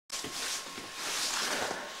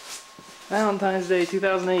Valentine's Day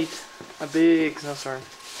 2008. A big snowstorm.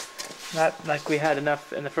 Not like we had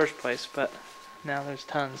enough in the first place, but now there's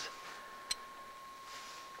tons.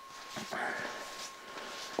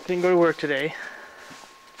 Didn't go to work today.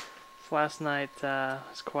 Last night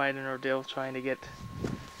was quite an ordeal trying to get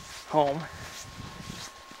home.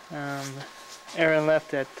 Aaron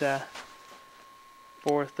left at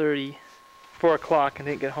 4 o'clock and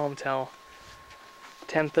didn't get home till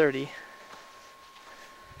 10:30.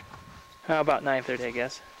 About 9:30, I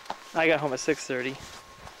guess. I got home at 6:30.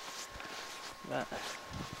 But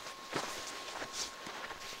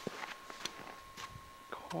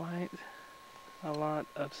quite a lot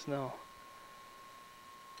of snow.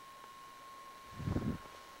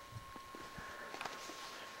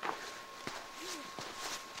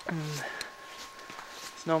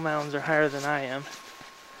 Snow mounds are higher than I am.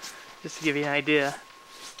 Just to give you an idea,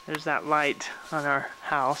 there's that light on our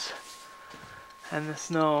house, and the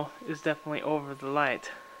snow is definitely over the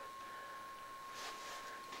light.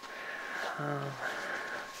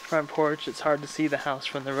 Front porch, it's hard to see the house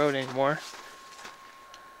from the road anymore.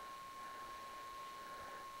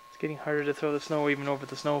 It's getting harder to throw the snow even over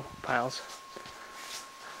the snow piles.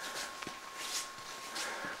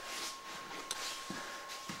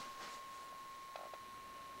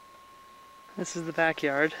 This is the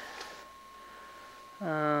backyard.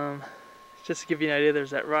 Just to give you an idea, there's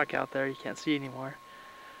that rock out there you can't see anymore.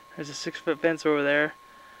 There's a 6-foot fence over there.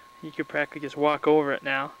 You could practically just walk over it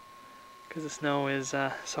now because the snow is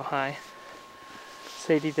so high.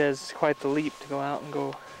 Sadie does quite the leap to go out and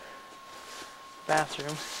go to the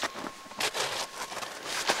bathroom.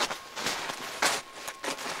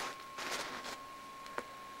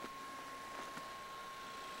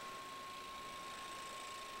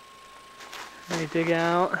 I dig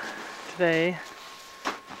out today.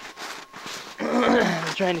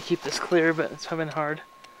 I'm trying to keep this clear, but it's been hard.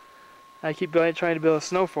 I keep trying to build a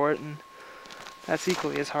snow fort, and that's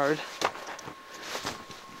equally as hard.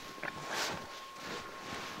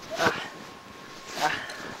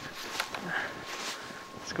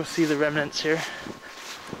 Let's go see the remnants here.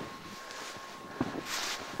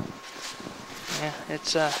 Yeah,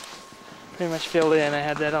 it's pretty much filled in. I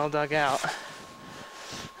had that all dug out.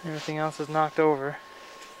 Everything else is knocked over.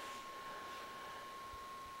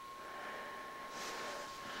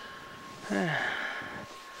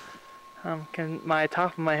 My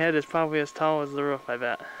top of my head is probably as tall as the roof, I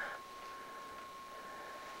bet.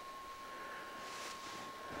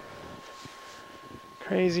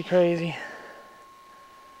 Crazy, crazy.